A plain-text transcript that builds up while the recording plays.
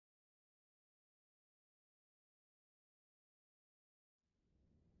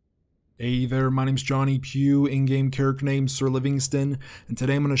Hey there, my name's Johnny Pugh, in-game character name Sir Livingston, and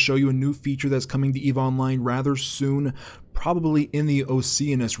today I'm going to show you a new feature that's coming to EVE Online rather soon, probably in the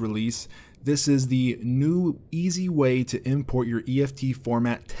Oceanus release. This is the new easy way to import your EFT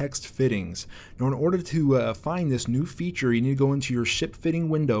format text fittings. Now, in order to find this new feature, you need to go into your ship fitting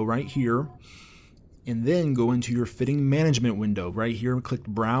window right here, and then go into your fitting management window right here and click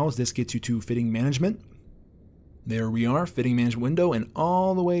browse. This gets you to fitting management. There we are, fitting management window, and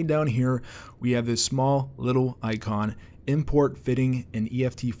all the way down here we have this small little icon, import fitting in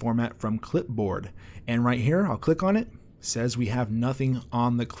EFT format from clipboard. And right here, I'll click on it, says we have nothing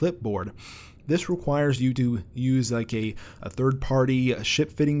on the clipboard. This requires you to use like a third-party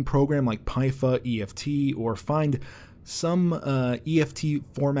ship fitting program like PIFA, EFT, or find some EFT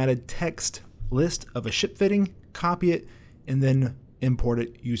formatted text list of a ship fitting, copy it, and then import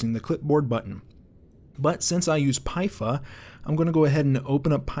it using the clipboard button. But since I use PIFA, I'm going to go ahead and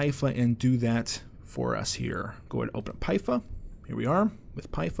open up PIFA and do that for us here. Go ahead and open up PIFA. Here we are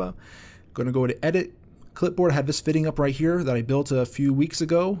with PIFA. Going to go to Edit, Clipboard. I have this fitting up right here that I built a few weeks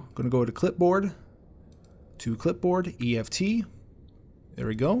ago. Going to go to Clipboard, EFT. There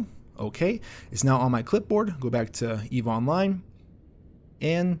we go. Okay, it's now on my clipboard. Go back to EVE Online,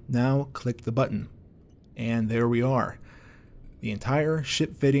 and now click the button. And there we are. The entire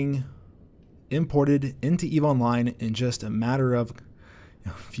ship fitting imported into EVE Online in just a matter of a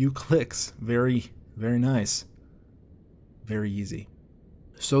few clicks. Very, very nice. Very easy.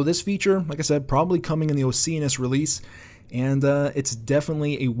 So this feature, like I said, probably coming in the Oceanus release, and it's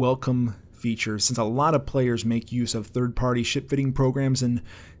definitely a welcome feature since a lot of players make use of third-party ship fitting programs, and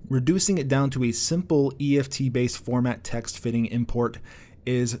reducing it down to a simple EFT-based format text fitting import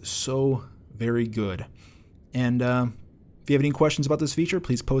is so very good. And if you have any questions about this feature,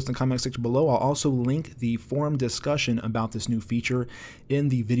 please post in the comment section below. I'll also link the forum discussion about this new feature in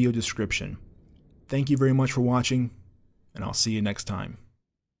the video description. Thank you very much for watching, and I'll see you next time.